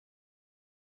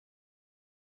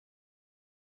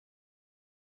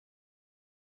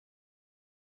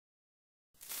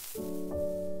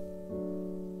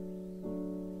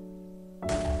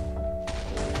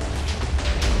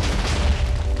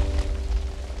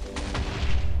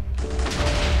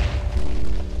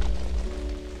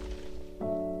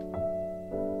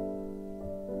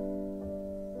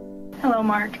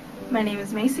Hello Mark, my name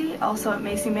is Macy, also at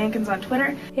Macy Mankins on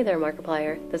Twitter. Hey there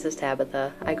Markiplier, this is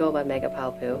Tabitha. I go by Mega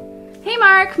Palpoo. Hey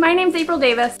Mark, my name's April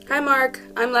Davis. Hi Mark,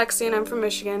 I'm Lexi and I'm from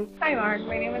Michigan. Hi Mark,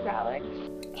 my name is Alex.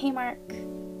 Hey Mark,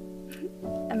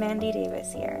 Amanda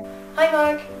Davis here. Hi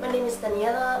Mark, my name is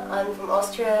Daniela, I'm from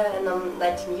Austria and I'm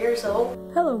 19 years old.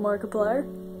 Hello Markiplier,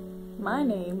 my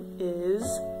name is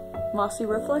Mossy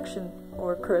Reflection,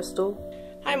 or Crystal.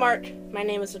 Hi Mark, my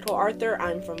name is Nicole Arthur,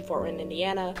 I'm from Fort Wayne,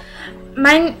 Indiana.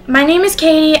 My name is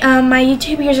Katie, my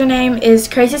YouTube username is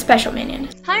Crazy Special Minion.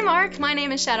 Hi Mark, my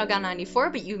name is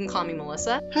Shadowgun94, but you can call me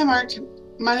Melissa. Hi Mark,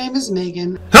 my name is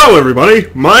Megan. Hello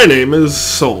everybody, my name is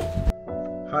Soul.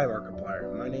 Hi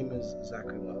Markiplier, my name is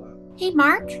Zachary Lella. Hey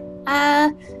Mark,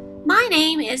 my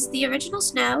name is The Original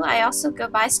Snow, I also go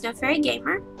by Snow Fairy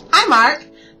Gamer. Hi Mark,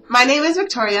 my name is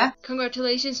Victoria.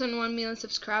 Congratulations on 1 million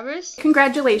subscribers.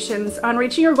 Congratulations on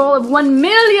reaching your goal of 1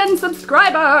 million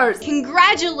subscribers.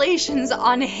 Congratulations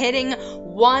on hitting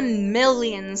 1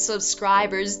 million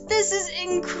subscribers. This is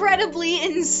incredibly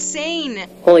insane.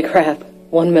 Holy crap,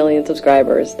 1 million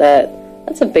subscribers.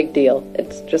 That's a big deal.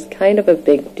 It's just kind of a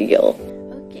big deal.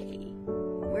 Okay,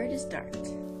 where to start?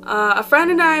 A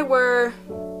friend and I were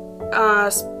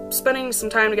spending some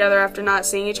time together after not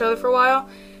seeing each other for a while.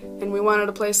 And we wanted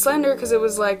to play Slender because it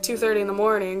was like 2:30 in the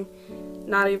morning,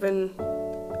 not even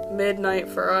midnight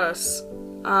for us.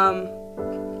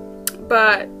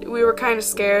 But we were kind of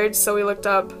scared, so we looked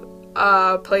up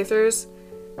playthroughs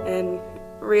and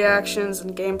reactions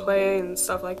and gameplay and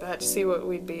stuff like that to see what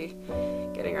we'd be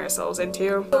getting ourselves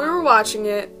into. So we were watching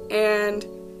it, and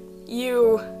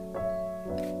you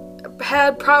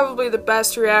had probably the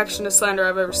best reaction to Slender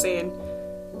I've ever seen.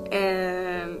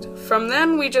 And from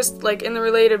then we just, like, in the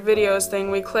related videos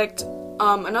thing, we clicked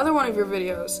another one of your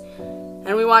videos,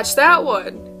 and we watched that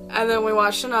one, and then we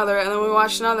watched another, and then we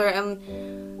watched another, and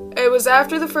it was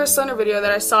after the first Slender video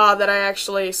that I saw that I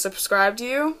actually subscribed to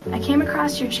you. I came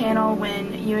across your channel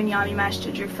when you and Yami Mash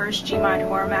did your first Gmind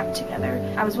horror map together.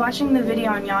 I was watching the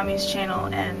video on Yami's channel,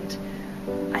 and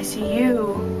I see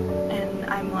you, and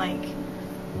I'm like,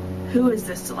 who is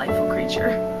this delightful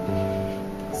creature?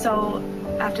 So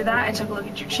after that, I took a look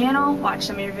at your channel, watched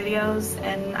some of your videos,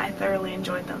 and I thoroughly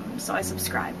enjoyed them, so I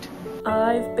subscribed.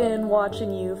 I've been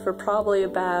watching you for probably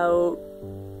about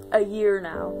a year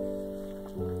now,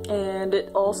 and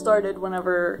it all started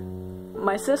whenever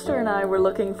my sister and I were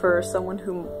looking for someone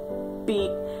who beat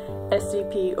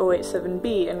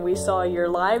SCP-087B, and we saw your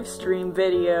live stream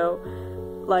video,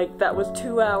 like, that was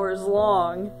 2 hours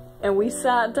long, and we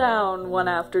sat down one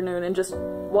afternoon and just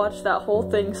watched that whole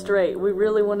thing straight. We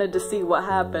really wanted to see what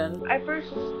happened. I first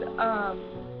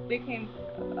became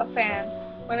a fan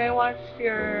when I watched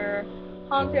your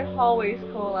Haunted Hallways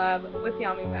collab with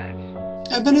Yami Mash.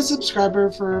 I've been a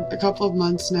subscriber for a couple of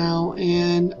months now,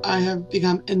 and I have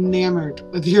become enamored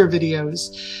with your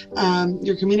videos.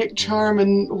 Your comedic charm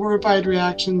and horrified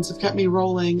reactions have kept me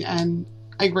rolling, and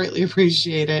I greatly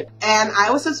appreciate it. And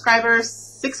I was subscriber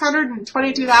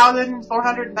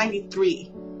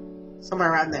 622,493.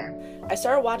 Somewhere around there. I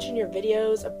started watching your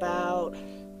videos about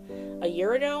a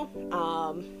year ago.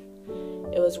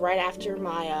 It was right after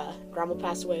my grandma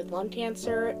passed away with lung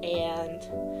cancer, and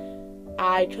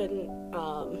I couldn't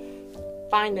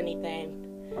find anything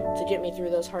to get me through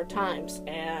those hard times.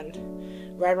 And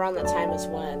right around that time is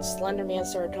when Slender Man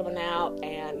started coming out,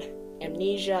 and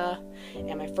Amnesia,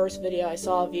 and my first video I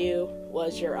saw of you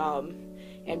was your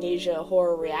Amnesia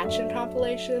horror reaction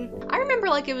compilation. I remember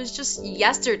like it was just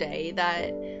yesterday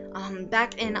that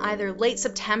back in either late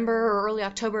September or early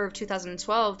October of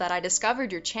 2012 that I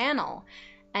discovered your channel.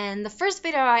 And the first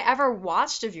video I ever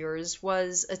watched of yours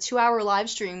was a 2-hour live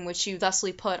stream which you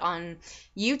thusly put on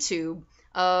YouTube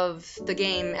of the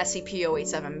game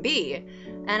SCP-087B.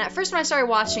 And at first when I started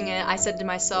watching it, I said to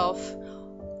myself,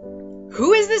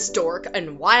 who is this dork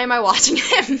and why am I watching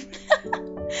him?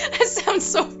 That sounds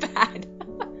so bad.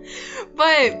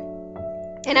 But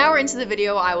an hour into the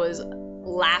video, I was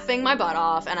laughing my butt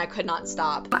off, and I could not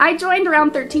stop. I joined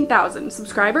around 13,000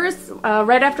 subscribers.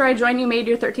 Right after I joined, you made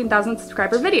your 13,000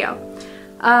 subscriber video.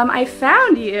 I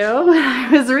found you when I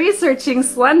was researching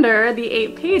Slender, the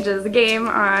 8 Pages game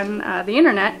on the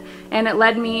internet, and it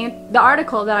led me, the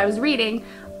article that I was reading,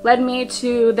 led me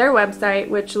to their website,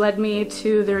 which led me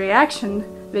to the reaction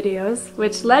videos,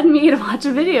 which led me to watch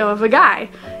a video of a guy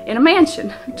in a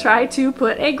mansion try to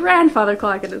put a grandfather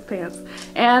clock in his pants.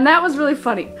 And that was really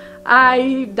funny.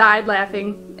 I died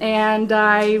laughing, and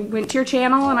I went to your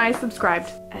channel and I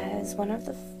subscribed. As one of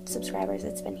the subscribers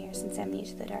that's been here since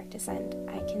Amnesia the Dark Descent,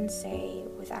 I can say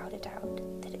without a doubt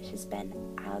that it has been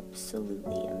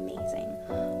absolutely amazing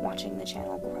watching the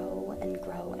channel grow and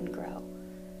grow and grow.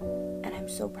 And I'm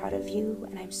so proud of you,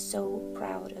 and I'm so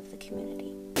proud of the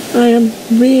community. I am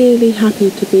really happy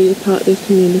to be a part of this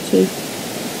community.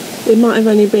 It might have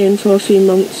only been for a few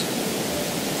months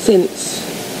since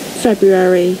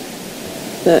February,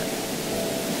 but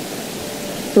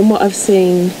from what I've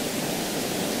seen,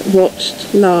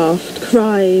 watched, laughed,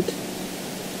 cried,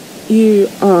 you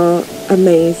are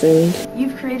amazing.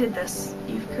 You've created this.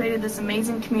 You've created this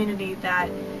amazing community that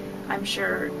I'm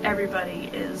sure everybody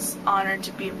is honored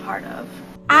to be a part of.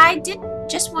 I didn't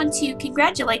just want to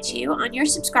congratulate you on your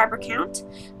subscriber count,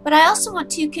 but I also want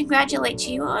to congratulate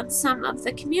you on some of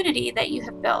the community that you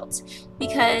have built,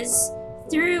 because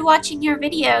through watching your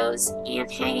videos and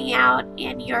hanging out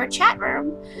in your chat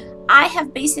room, I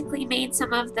have basically made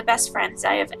some of the best friends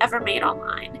I have ever made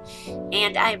online,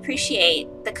 and I appreciate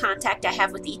the contact I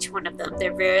have with each one of them.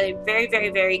 They're very, very, very,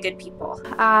 very good people.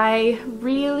 I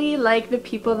really like the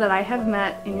people that I have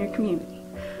met in your community.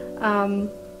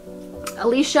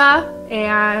 Alicia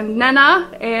and Nena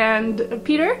and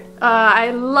Peter,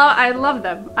 I love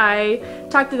them. I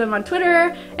talk to them on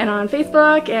Twitter and on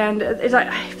Facebook, and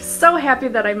I'm so happy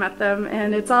that I met them,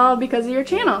 and it's all because of your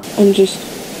channel. I'm just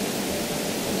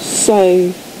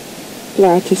so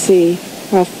glad to see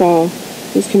how far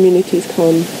this community's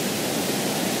come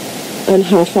and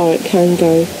how far it can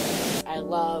go. I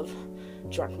love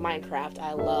Drunk Minecraft.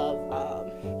 I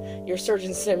love your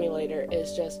Surgeon Simulator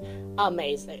is just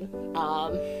amazing.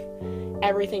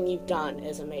 Everything you've done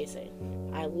is amazing.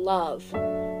 I love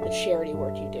the charity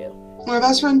work you do. My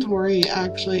best friend Tori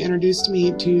actually introduced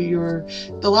me to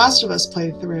The Last of Us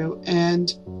playthrough,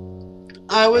 and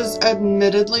I was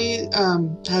admittedly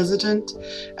hesitant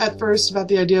at first about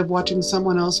the idea of watching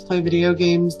someone else play video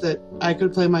games that I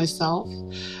could play myself,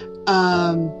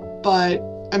 but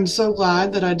I'm so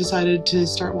glad that I decided to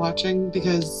start watching,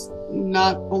 because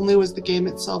not only was the game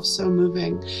itself so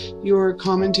moving, your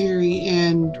commentary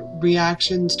and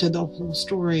reactions to the whole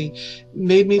story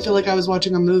made me feel like I was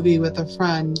watching a movie with a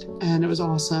friend, and it was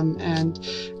awesome. And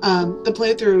the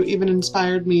playthrough even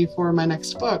inspired me for my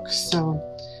next book, so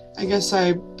I guess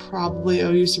I probably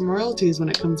owe you some royalties when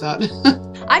it comes out.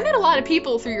 I met a lot of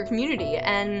people through your community,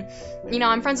 and you know,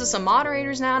 I'm friends with some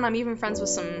moderators now, and I'm even friends with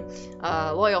some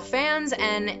loyal fans,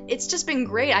 and it's just been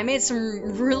great. I made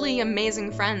some really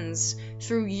amazing friends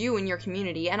through you and your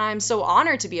community, and I'm so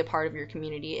honored to be a part of your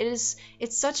community. It's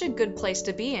such a good place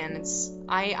to be in.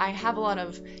 I have a lot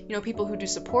of, you know, people who do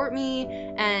support me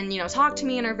and, you know, talk to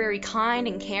me and are very kind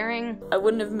and caring. I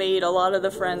wouldn't have made a lot of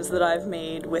the friends that I've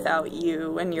made without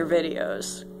you and your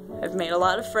videos. I've made a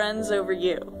lot of friends over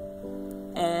you,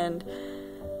 and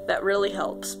that really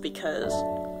helps, because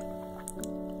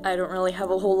I don't really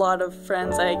have a whole lot of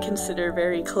friends I consider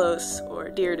very close or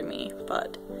dear to me,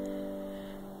 but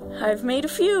I've made a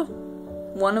few.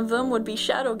 One of them would be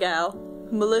Shadow Gal,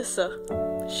 Melissa.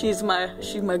 She's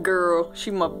my girl,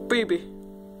 she's my baby,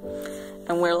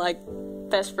 and we're like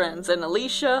best friends. And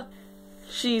Alicia,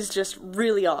 she's just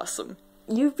really awesome.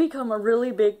 You've become a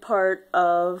really big part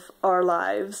of our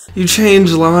lives. You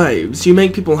change lives. You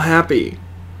make people happy.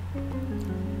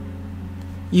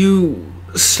 You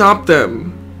stop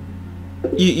them.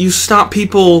 You stop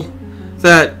people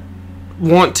that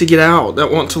want to get out,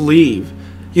 that want to leave.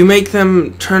 You make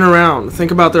them turn around,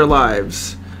 think about their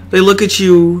lives. They look at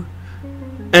you,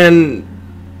 and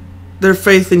their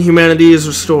faith in humanity is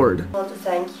restored. I want to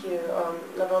thank you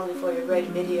not only for your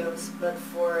great videos, but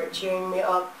for cheering me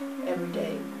up every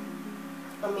day.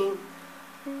 I mean,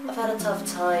 I've had a tough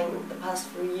time the past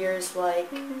few years.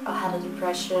 Like, I had a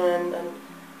depression and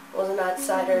was an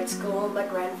outsider at school. My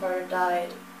grandfather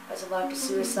died. I survived a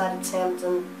suicide attempt,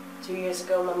 and 2 years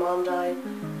ago my mom died.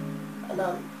 And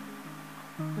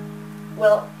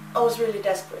well, I was really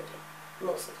desperate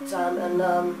most of the time, and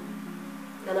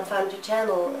then I found your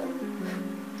channel, and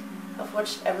I've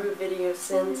watched every video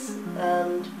since,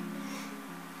 and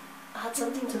I had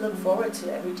something to look forward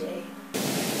to every day.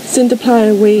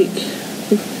 Cinderplayer week,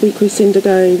 the week with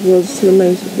Cindergo, was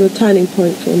the turning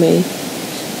point for me.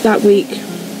 That week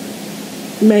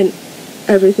meant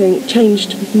everything,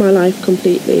 changed my life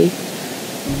completely,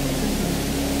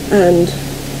 and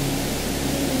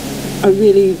I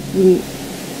really wouldn't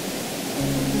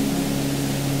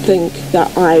think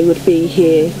that I would be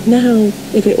here now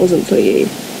if it wasn't for you.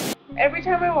 Every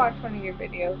time I watch one of your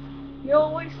videos, you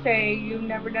always say you've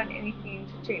never done anything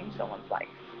to change someone's life.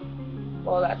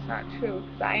 Well, that's not true,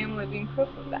 because I am living proof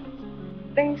of that.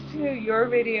 Thanks to your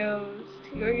videos,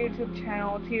 to your YouTube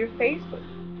channel, to your Facebook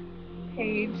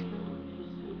page,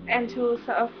 and to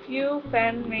a few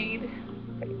fan-made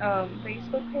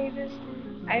Facebook pages,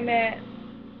 I met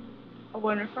a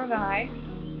wonderful guy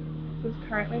who's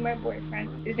currently my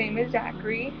boyfriend. His name is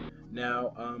Zachary.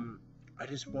 Now, I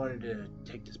just wanted to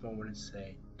take this moment and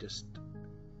say just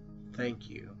thank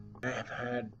you. I have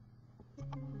had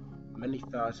many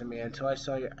thoughts. I mean, until I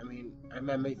saw you, I had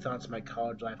many thoughts in my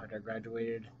college life after I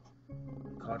graduated.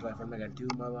 College life, what am I going to do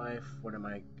in my life? What am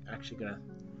I actually going to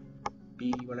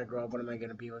be when I grow up? What am I going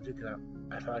to be able to do? Because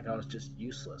I felt like I was just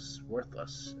useless,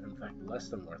 worthless. In fact, less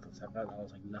than worthless. I felt like I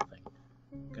was like nothing.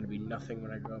 Going to be nothing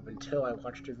when I grow up until I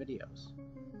watched your videos.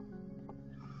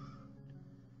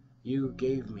 You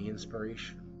gave me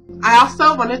inspiration. I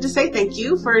also wanted to say thank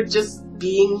you for just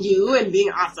being you and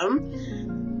being awesome.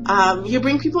 You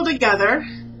bring people together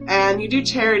and you do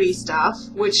charity stuff,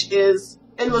 which is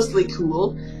endlessly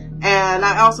cool. And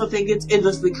I also think it's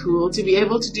endlessly cool to be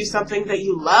able to do something that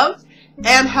you love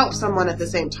and help someone at the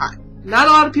same time. Not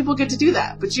a lot of people get to do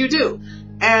that, but you do.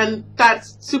 And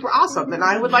that's super awesome. And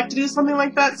I would like to do something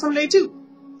like that someday too.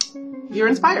 You're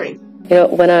inspiring. You know,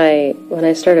 when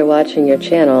I started watching your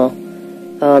channel,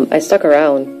 I stuck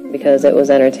around because it was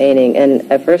entertaining,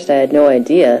 and at first I had no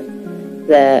idea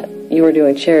that you were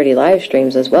doing charity live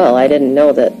streams as well. I didn't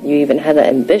know that you even had that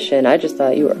ambition. I just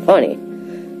thought you were funny.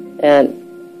 And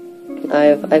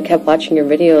I've kept watching your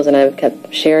videos, and I've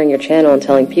kept sharing your channel and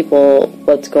telling people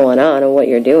what's going on and what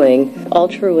you're doing,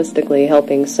 altruistically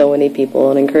helping so many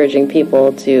people and encouraging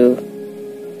people to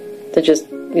just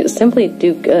simply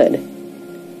do good.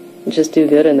 Just do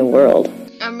good in the world.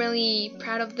 I'm really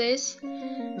proud of this,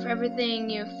 for everything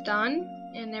you've done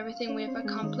and everything we've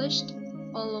accomplished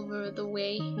all over the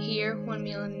way here, 1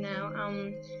 million now.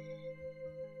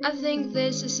 I think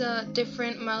this is a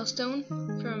different milestone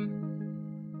from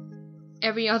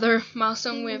every other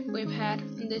milestone we've had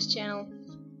on this channel,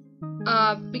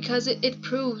 because it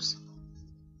proves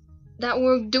that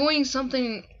we're doing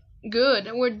something good,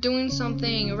 that we're doing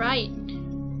something right.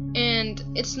 And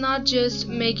it's not just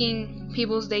making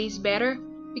people's days better,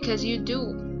 because you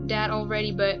do that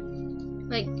already, but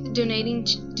like donating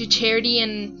to charity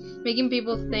and making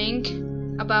people think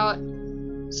about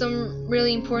some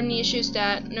really important issues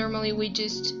that normally we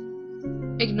just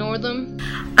ignore them.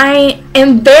 I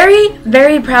am very,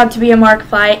 very proud to be a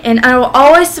Markiplier, and I will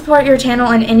always support your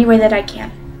channel in any way that I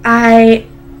can. I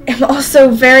am also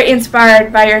very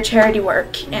inspired by your charity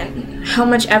work and how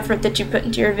much effort that you put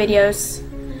into your videos.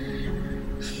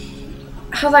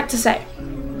 I'd like to say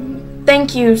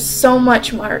thank you so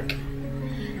much, Mark,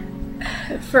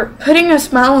 for putting a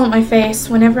smile on my face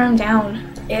whenever I'm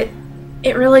down.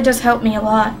 It really does help me a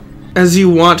lot. As you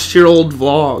watched your old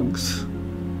vlogs,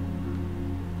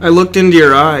 I looked into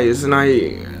your eyes, and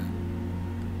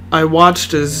I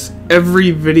watched as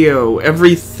every video,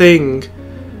 everything,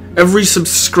 every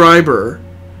subscriber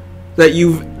that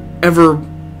you've ever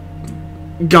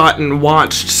gotten,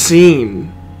 watched,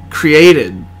 seen,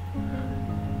 created,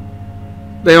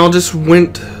 they all just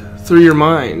went through your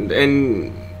mind,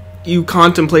 and you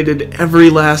contemplated every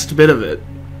last bit of it.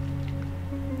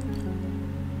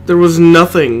 There was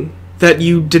nothing that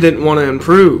you didn't want to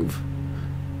improve.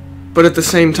 But at the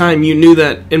same time, you knew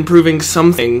that improving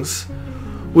some things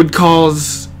would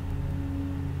cause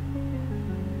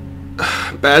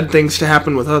bad things to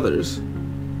happen with others.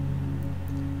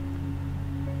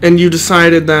 And you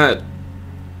decided that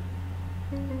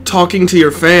talking to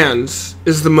your fans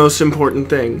is the most important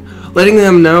thing. Letting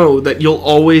them know that you'll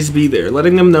always be there.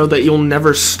 Letting them know that you'll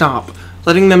never stop.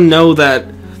 Letting them know that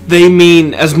they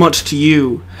mean as much to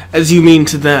you as you mean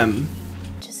to them.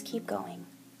 Just keep going.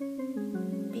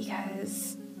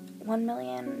 Because 1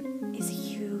 million is a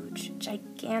huge,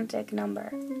 gigantic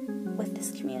number. With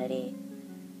this community,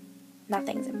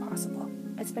 nothing's impossible.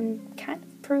 It's been kind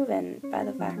of proven by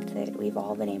the fact that we've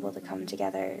all been able to come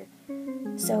together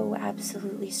so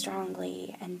absolutely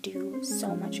strongly and do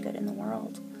so much good in the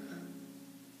world.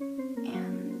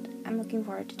 And I'm looking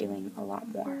forward to doing a lot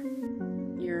more.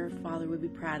 Your father would be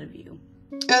proud of you.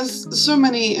 As so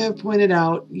many have pointed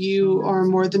out, you are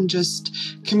more than just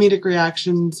comedic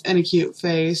reactions and a cute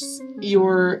face.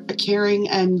 You're a caring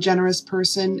and generous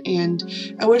person, and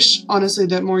I wish, honestly,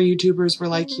 that more YouTubers were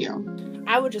like you.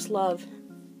 I would just love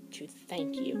to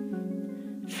thank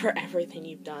you for everything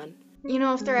you've done. You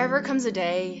know, if there ever comes a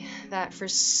day that for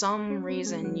some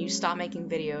reason you stop making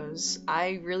videos,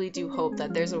 I really do hope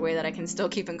that there's a way that I can still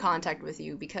keep in contact with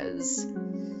you, because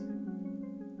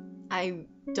I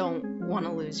don't want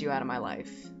to lose you out of my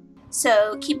life.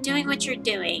 So keep doing what you're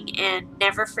doing, and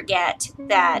never forget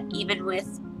that even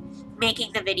with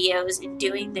making the videos and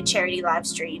doing the charity live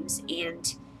streams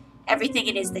and everything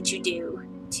it is that you do,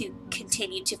 to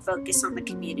continue to focus on the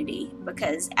community,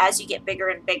 because as you get bigger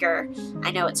and bigger,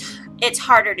 I know it's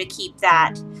harder to keep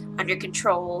that under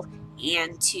control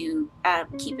and to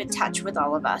keep in touch with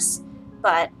all of us.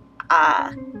 But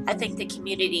I think the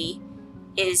community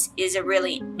is a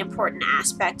really important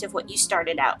aspect of what you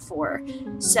started out for.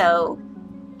 So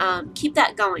keep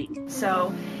that going.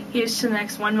 So here's to the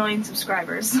next 1 million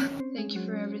subscribers. Thank you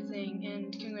for everything,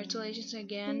 and congratulations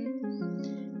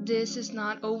again. This is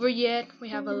not over yet. We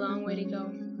have a long way to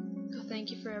go. So thank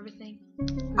you for everything.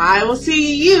 I will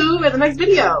see you in the next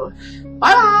video.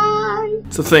 Bye bye.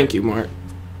 So thank you, Mark.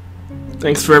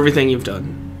 Thanks for everything you've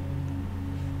done.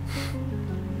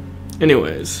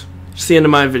 Anyways, it's the end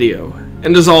of my video.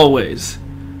 And as always,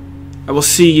 I will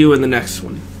see you in the next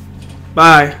one.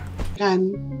 Bye.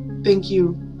 Again, thank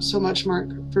you so much, Mark,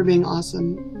 for being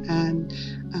awesome. And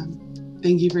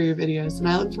thank you for your videos. And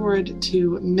I look forward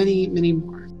to many, many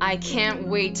more. I can't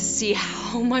wait to see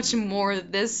how much more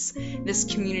this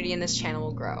community and this channel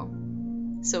will grow.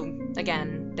 So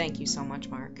again, thank you so much,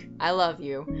 Mark. I love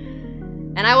you.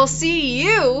 And I will see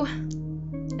you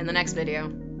in the next video.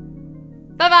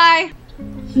 Bye-bye!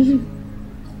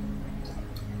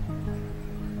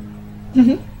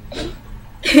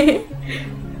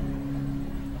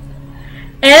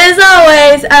 And as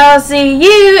always, I'll see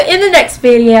you in the next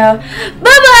video.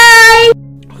 Bye-bye!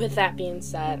 With that being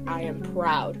said, I am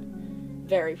proud,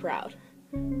 very proud,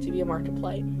 to be a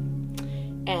Markiplite.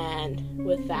 And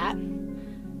with that,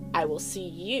 I will see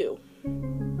you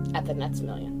at the next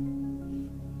million.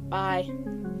 Bye.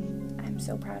 I'm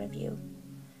so proud of you.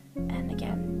 And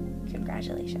again,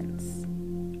 congratulations.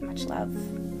 Much love.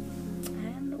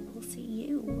 And we'll see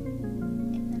you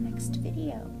in the next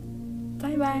video.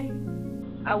 Bye-bye.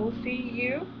 I will see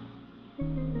you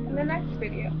in the next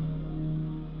video.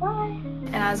 Bye.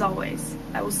 And as always,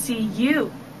 I will see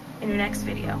you in your next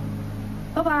video.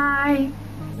 Bye-bye.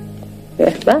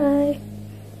 Bye.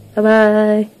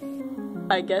 Bye-bye.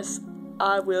 I guess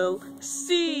I will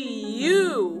see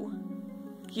you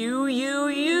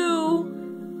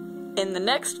in the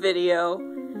next video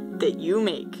that you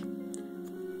make.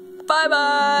 Bye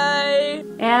bye.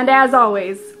 And as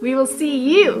always, we will see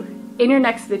you in your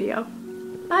next video.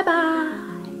 Bye bye.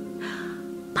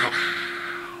 Bye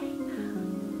bye.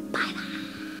 Bye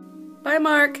bye. Bye,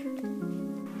 Mark.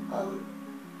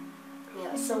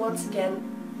 Yeah, so once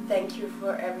again, thank you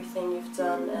for everything you've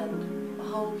done, and I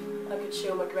hope I could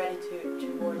show my gratitude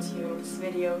towards you in this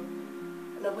video,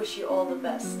 and I wish you all the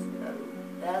best.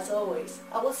 And as always,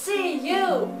 I will see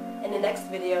you in the next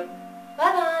video.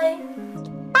 Bye bye.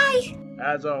 Bye.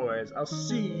 As always, I'll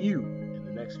see you in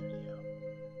the next video.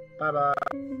 Bye bye.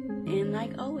 And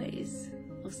like always,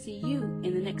 we'll see you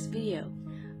in the next video.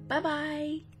 Bye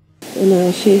bye. And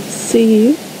I shall see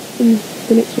you in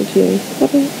the next video. Bye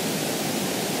bye.